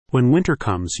When winter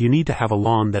comes, you need to have a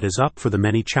lawn that is up for the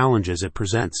many challenges it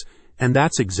presents, and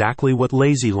that's exactly what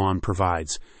Lazy Lawn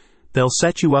provides. They'll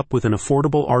set you up with an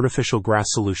affordable artificial grass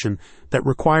solution that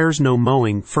requires no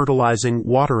mowing, fertilizing,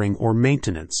 watering, or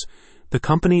maintenance. The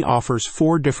company offers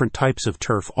 4 different types of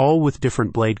turf, all with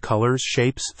different blade colors,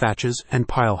 shapes, thatches, and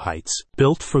pile heights.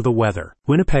 Built for the weather.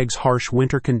 Winnipeg's harsh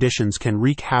winter conditions can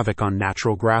wreak havoc on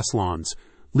natural grass lawns,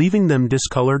 leaving them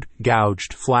discolored,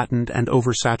 gouged, flattened, and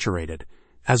oversaturated.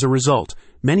 As a result,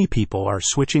 many people are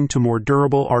switching to more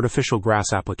durable artificial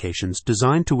grass applications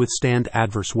designed to withstand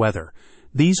adverse weather.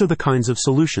 These are the kinds of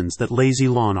solutions that Lazy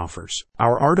Lawn offers.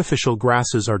 Our artificial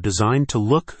grasses are designed to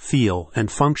look, feel,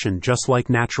 and function just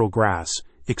like natural grass,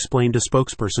 explained a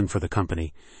spokesperson for the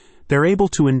company. They're able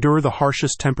to endure the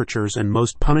harshest temperatures and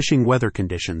most punishing weather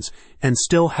conditions and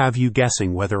still have you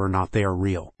guessing whether or not they are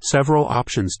real. Several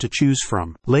options to choose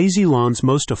from. Lazy Lawn's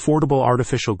most affordable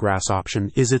artificial grass option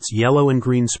is its yellow and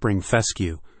green spring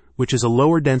fescue, which is a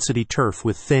lower density turf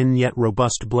with thin yet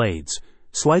robust blades.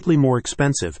 Slightly more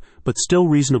expensive, but still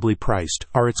reasonably priced,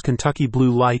 are its Kentucky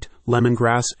Blue Light,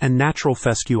 Lemongrass, and Natural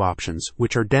Fescue options,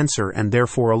 which are denser and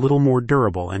therefore a little more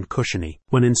durable and cushiony.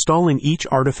 When installing each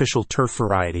artificial turf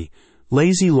variety,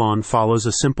 Lazy Lawn follows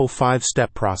a simple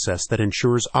 5-step process that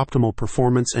ensures optimal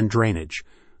performance and drainage.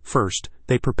 First,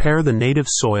 they prepare the native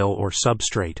soil or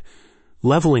substrate,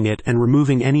 leveling it and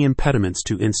removing any impediments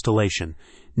to installation.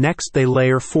 Next, they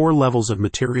layer 4 levels of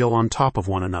material on top of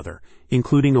one another,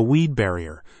 including a weed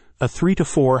barrier, a 3 to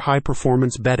 4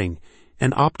 high-performance bedding,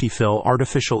 an OptiFill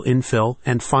artificial infill,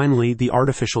 and finally the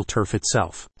artificial turf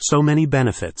itself. So many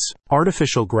benefits.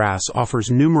 Artificial grass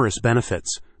offers numerous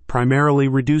benefits, primarily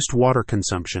reduced water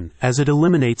consumption, as it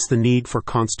eliminates the need for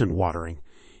constant watering.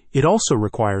 It also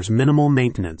requires minimal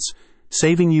maintenance,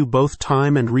 saving you both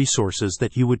time and resources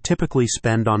that you would typically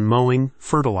spend on mowing,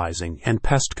 fertilizing, and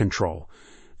pest control.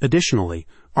 Additionally,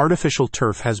 artificial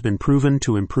turf has been proven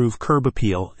to improve curb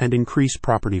appeal and increase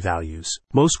property values.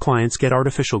 Most clients get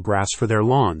artificial grass for their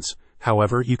lawns.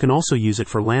 However, you can also use it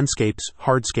for landscapes,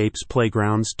 hardscapes,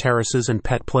 playgrounds, terraces, and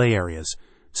pet play areas.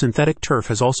 Synthetic turf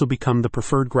has also become the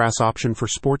preferred grass option for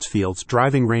sports fields,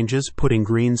 driving ranges, putting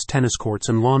greens, tennis courts,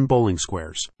 and lawn bowling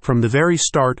squares. From the very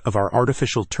start of our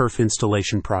artificial turf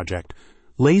installation project,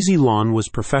 Lazy Lawn was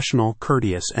professional,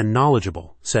 courteous, and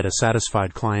knowledgeable, said a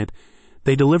satisfied client.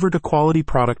 They delivered a quality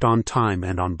product on time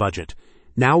and on budget.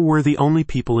 Now we're the only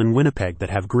people in Winnipeg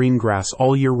that have green grass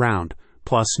all year round,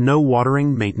 plus no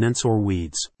watering, maintenance, or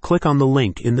weeds. Click on the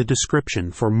link in the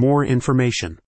description for more information.